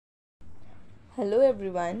Hello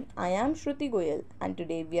everyone, I am Shruti Goyal and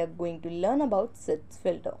today we are going to learn about Seitz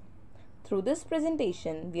filter. Through this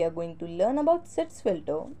presentation, we are going to learn about Seitz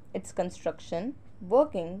filter, its construction,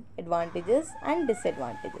 working, advantages and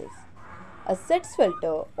disadvantages. A Seitz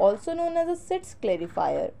filter, also known as a Seitz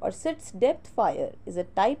clarifier or Seitz depth fier, is a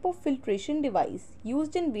type of filtration device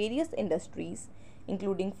used in various industries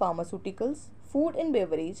including pharmaceuticals, food and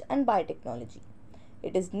beverage and biotechnology.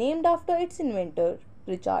 It is named after its inventor,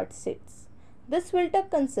 Richard Seitz. This filter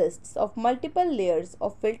consists of multiple layers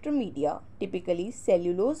of filter media, typically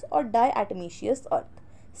cellulose or diatomaceous earth,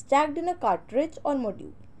 stacked in a cartridge or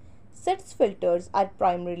module. Seitz filters are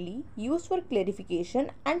primarily used for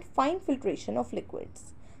clarification and fine filtration of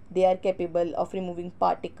liquids. They are capable of removing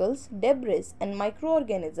particles, debris, and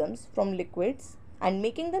microorganisms from liquids and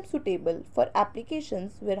making them suitable for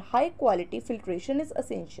applications where high quality filtration is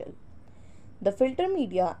essential. The filter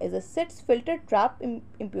media is a Seitz filter trap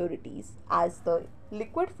impurities as the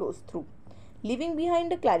liquid flows through, leaving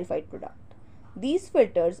behind a clarified product. These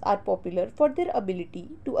filters are popular for their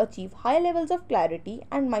ability to achieve high levels of clarity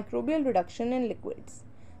and microbial reduction in liquids.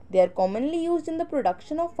 They are commonly used in the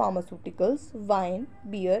production of pharmaceuticals, wine,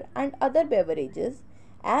 beer, and other beverages,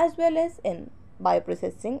 as well as in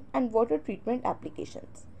bioprocessing and water treatment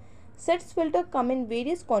applications. Seitz filters come in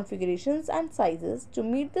various configurations and sizes to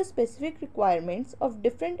meet the specific requirements of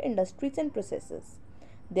different industries and processes.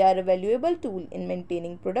 They are a valuable tool in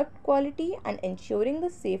maintaining product quality and ensuring the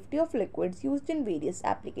safety of liquids used in various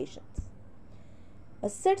applications. A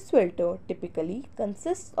Seitz filter typically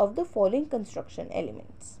consists of the following construction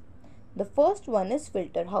elements. The first one is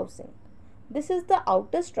filter housing. This is the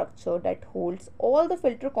outer structure that holds all the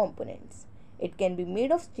filter components. It can be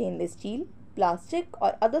made of stainless steel, plastic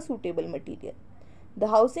or other suitable material. The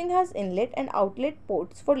housing has inlet and outlet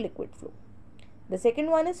ports for liquid flow. The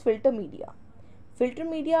second one is filter media. Filter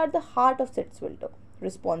media are the heart of Seitz filter,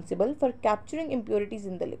 responsible for capturing impurities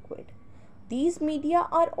in the liquid. These media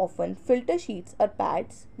are often filter sheets or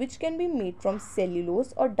pads which can be made from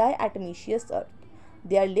cellulose or diatomaceous earth.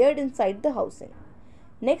 They are layered inside the housing.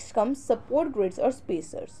 Next comes support grids or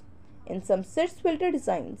spacers. In some Seitz filter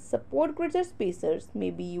designs, support grids or spacers may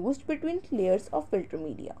be used between layers of filter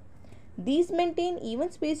media. These maintain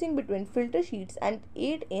even spacing between filter sheets and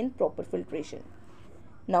aid in proper filtration.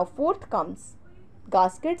 Now fourth comes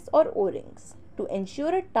gaskets or O-rings. To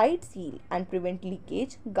ensure a tight seal and prevent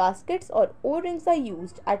leakage, gaskets or O-rings are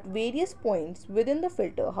used at various points within the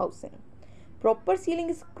filter housing. Proper sealing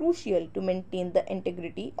is crucial to maintain the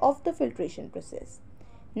integrity of the filtration process.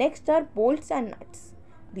 Next are bolts and nuts.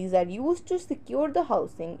 These are used to secure the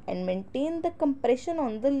housing and maintain the compression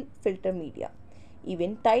on the filter media.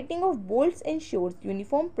 Even tightening of bolts ensures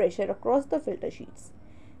uniform pressure across the filter sheets.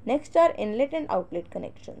 Next are inlet and outlet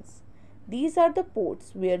connections. These are the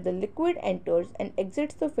ports where the liquid enters and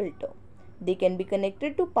exits the filter. They can be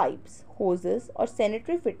connected to pipes, hoses or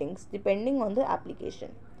sanitary fittings depending on the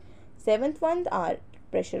application. Seventh ones are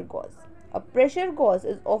pressure gauge. A pressure gauge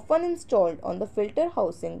is often installed on the filter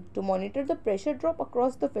housing to monitor the pressure drop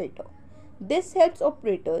across the filter. This helps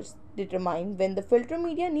operators determine when the filter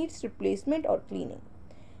media needs replacement or cleaning.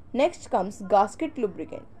 Next comes gasket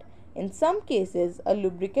lubricant. In some cases, a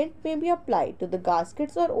lubricant may be applied to the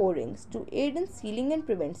gaskets or O-rings to aid in sealing and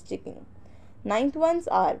prevent sticking. Ninth ones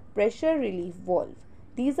are pressure relief valve.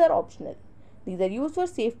 These are optional. These are used for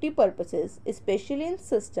safety purposes, especially in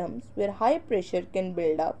systems where high pressure can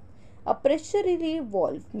build up. A pressure relief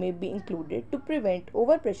valve may be included to prevent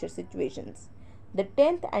overpressure situations. The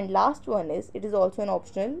 10th and last one is, it is also an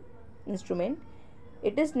optional instrument.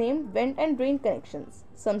 It is named vent and drain connections.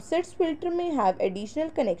 Some Seitz filter may have additional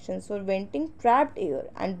connections for venting trapped air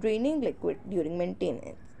and draining liquid during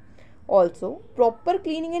maintenance. Also, proper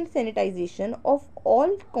cleaning and sanitization of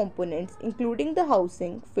all components including the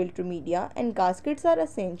housing, filter media and gaskets are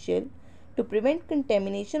essential to prevent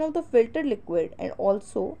contamination of the filter liquid, and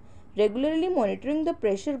also regularly monitoring the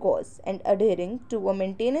pressure gauge and adhering to a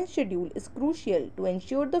maintenance schedule is crucial to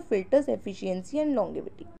ensure the filter's efficiency and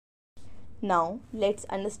longevity. Now, let's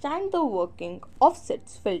understand the working of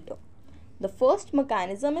Seitz filter. The first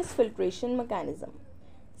mechanism is filtration mechanism.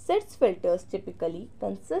 Seitz filters typically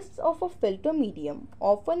consists of a filter medium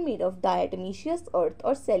often made of diatomaceous earth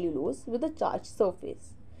or cellulose with a charged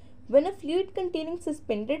surface. When a fluid containing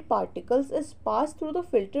suspended particles is passed through the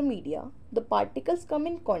filter media, the particles come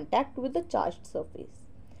in contact with the charged surface.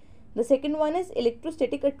 The second one is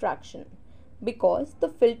electrostatic attraction. Because the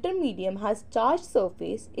filter medium has charged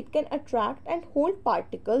surface, it can attract and hold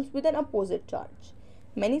particles with an opposite charge.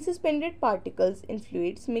 Many suspended particles in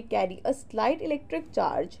fluids may carry a slight electric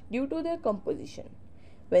charge due to their composition.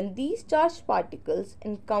 When these charged particles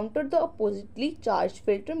encounter the oppositely charged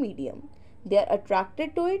filter medium, they are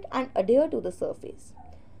attracted to it and adhere to the surface.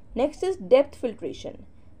 Next is depth filtration.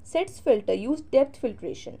 Seitz filter use depth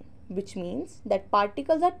filtration, which means that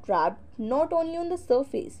particles are trapped not only on the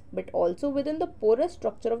surface but also within the porous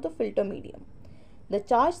structure of the filter medium. The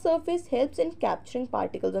charged surface helps in capturing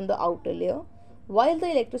particles on the outer layer, while the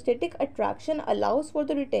electrostatic attraction allows for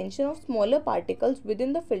the retention of smaller particles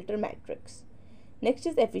within the filter matrix. Next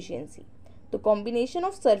is efficiency. The combination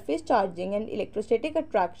of surface charging and electrostatic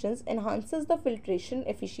attractions enhances the filtration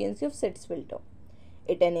efficiency of Seitz filter.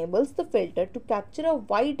 It enables the filter to capture a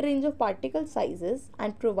wide range of particle sizes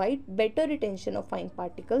and provide better retention of fine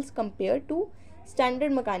particles compared to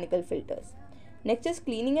standard mechanical filters. Next is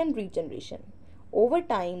cleaning and regeneration. Over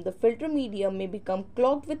time, the filter medium may become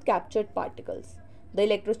clogged with captured particles. The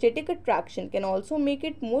electrostatic attraction can also make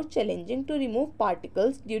it more challenging to remove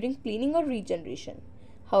particles during cleaning or regeneration.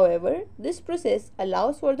 However, this process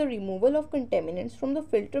allows for the removal of contaminants from the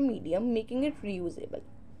filter medium, making it reusable.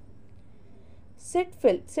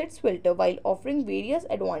 Seitz filter, while offering various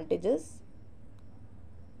advantages,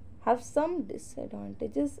 have some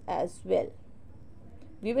disadvantages as well.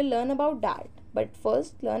 We will learn about that, but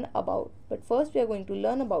first we are going to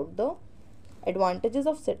learn about the advantages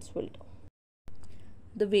of Seitz filter.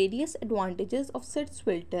 The various advantages of Seitz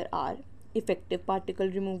filter are effective particle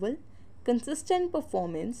removal, consistent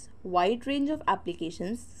performance, wide range of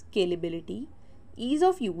applications, scalability, ease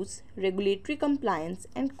of use, regulatory compliance,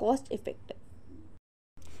 and cost effective.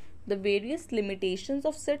 The various limitations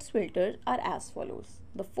of Seitz filter are as follows.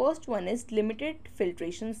 The first one is limited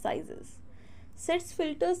filtration sizes. Seitz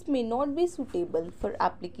filters may not be suitable for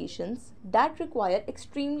applications that require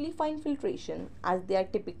extremely fine filtration, as they are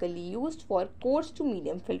typically used for coarse to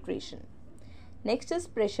medium filtration. Next is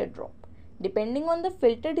pressure drop. Depending on the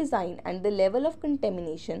filter design and the level of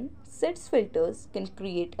contamination, Seitz filters can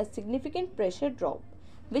create a significant pressure drop,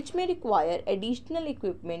 which may require additional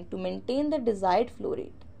equipment to maintain the desired flow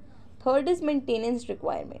rate. Third is maintenance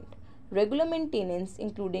requirement. Regular maintenance,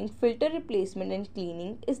 including filter replacement and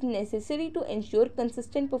cleaning, is necessary to ensure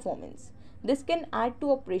consistent performance. This can add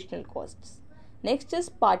to operational costs. Next is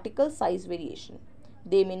particle size variation.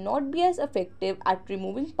 They may not be as effective at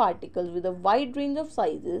removing particles with a wide range of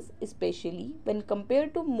sizes, especially when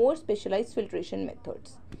compared to more specialized filtration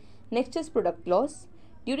methods. Next is product loss.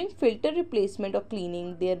 During filter replacement or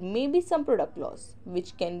cleaning, there may be some product loss,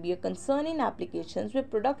 which can be a concern in applications where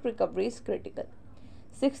product recovery is critical.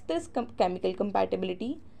 Sixth is chemical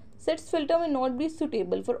compatibility. Seitz filter may not be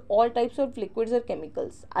suitable for all types of liquids or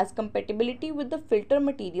chemicals, as compatibility with the filter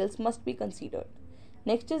materials must be considered.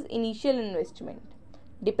 Next is initial investment.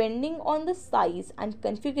 Depending on the size and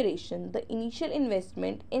configuration, the initial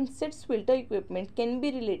investment in Seitz filter equipment can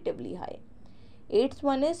be relatively high. Eighth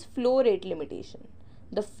one is flow rate limitation.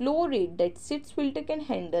 The flow rate that Seitz filter can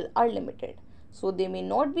handle are limited, so they may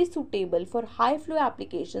not be suitable for high flow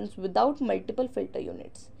applications without multiple filter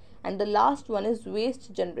units. And the last one is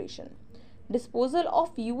waste generation. Disposal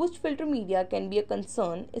of used filter media can be a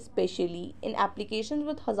concern, especially in applications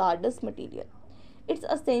with hazardous material. It's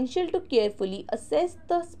essential to carefully assess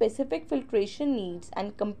the specific filtration needs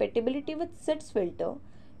and compatibility with Seitz filter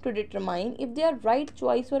to determine if they are right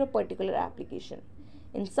choice for a particular application.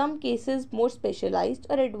 In some cases, more specialized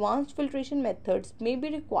or advanced filtration methods may be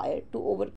required to overcome